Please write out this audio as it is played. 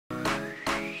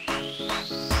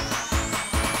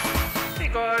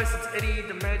it's Eddie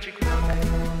the Magic Monk.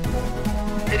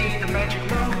 Eddie the Magic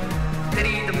Monk.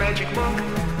 Eddie the Magic Monk.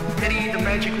 Eddie the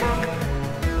Magic Monk.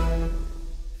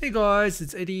 Hey guys,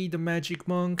 it's Eddie the Magic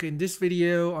Monk. In this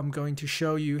video, I'm going to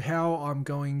show you how I'm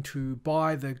going to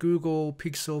buy the Google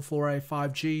Pixel 4a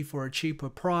 5G for a cheaper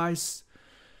price.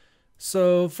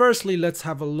 So firstly, let's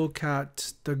have a look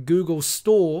at the Google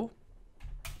Store,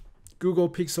 Google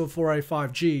Pixel 4a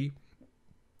 5G.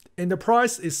 And the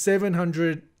price is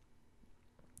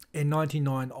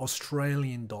 799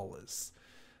 Australian dollars.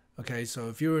 Okay, so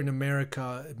if you're in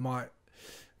America,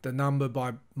 the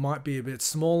number might be a bit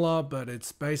smaller, but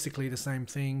it's basically the same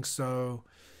thing. So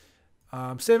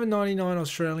 799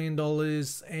 Australian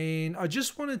dollars. And I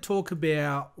just want to talk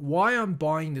about why I'm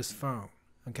buying this phone.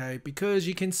 Okay, because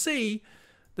you can see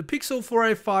the Pixel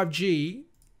 4a 5G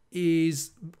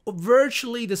is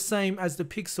virtually the same as the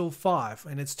Pixel 5,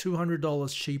 and it's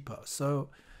 $200 cheaper. So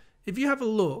if you have a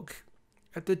look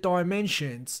at the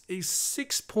dimensions, it's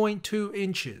 6.2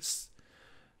 inches.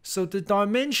 So the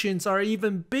dimensions are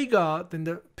even bigger than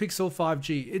the Pixel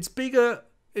 5G. It's bigger.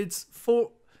 It's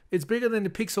bigger than the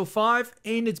Pixel 5,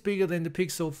 and it's bigger than the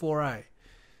Pixel 4a.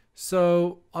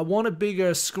 So I want a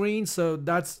bigger screen, so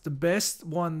that's the best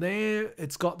one there.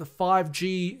 It's got the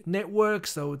 5G network,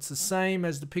 so it's the same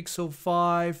as the Pixel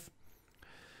 5.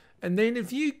 And then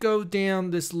if you go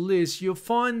down this list, you'll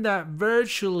find that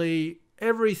virtually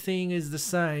everything is the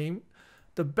same.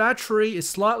 The battery is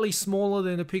slightly smaller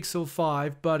than the Pixel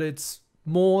 5, but it's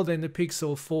more than the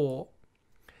Pixel 4.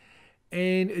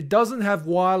 And it doesn't have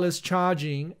wireless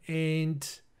charging, and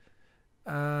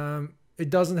it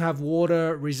doesn't have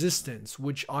water resistance,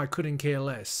 which I couldn't care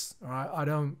less. All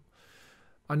right,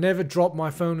 I never drop my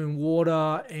phone in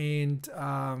water, and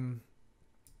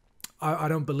I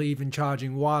don't believe in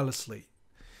charging wirelessly.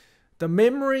 The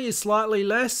memory is slightly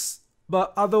less,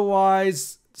 but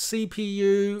otherwise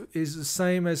CPU is the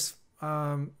same as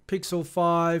Pixel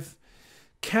 5.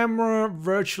 Camera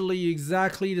virtually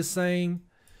exactly the same.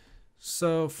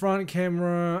 So front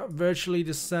camera virtually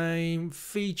the same,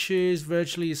 features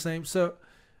virtually the same. So,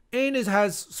 and it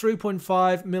has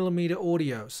 3.5mm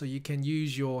audio, so you can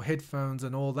use your headphones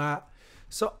and all that.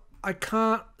 So I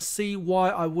can't see why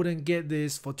I wouldn't get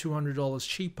this for $200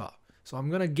 cheaper. So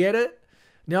I'm gonna get it.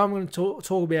 Now I'm going to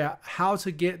talk about how to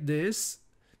get this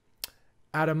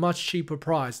at a much cheaper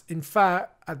price. In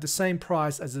fact, at the same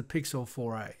price as the Pixel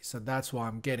 4a. So that's why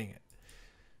I'm getting it.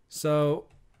 So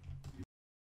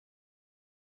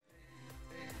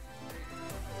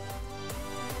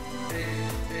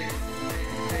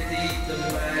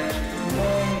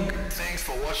thanks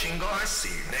for watching, guys. See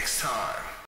you next time.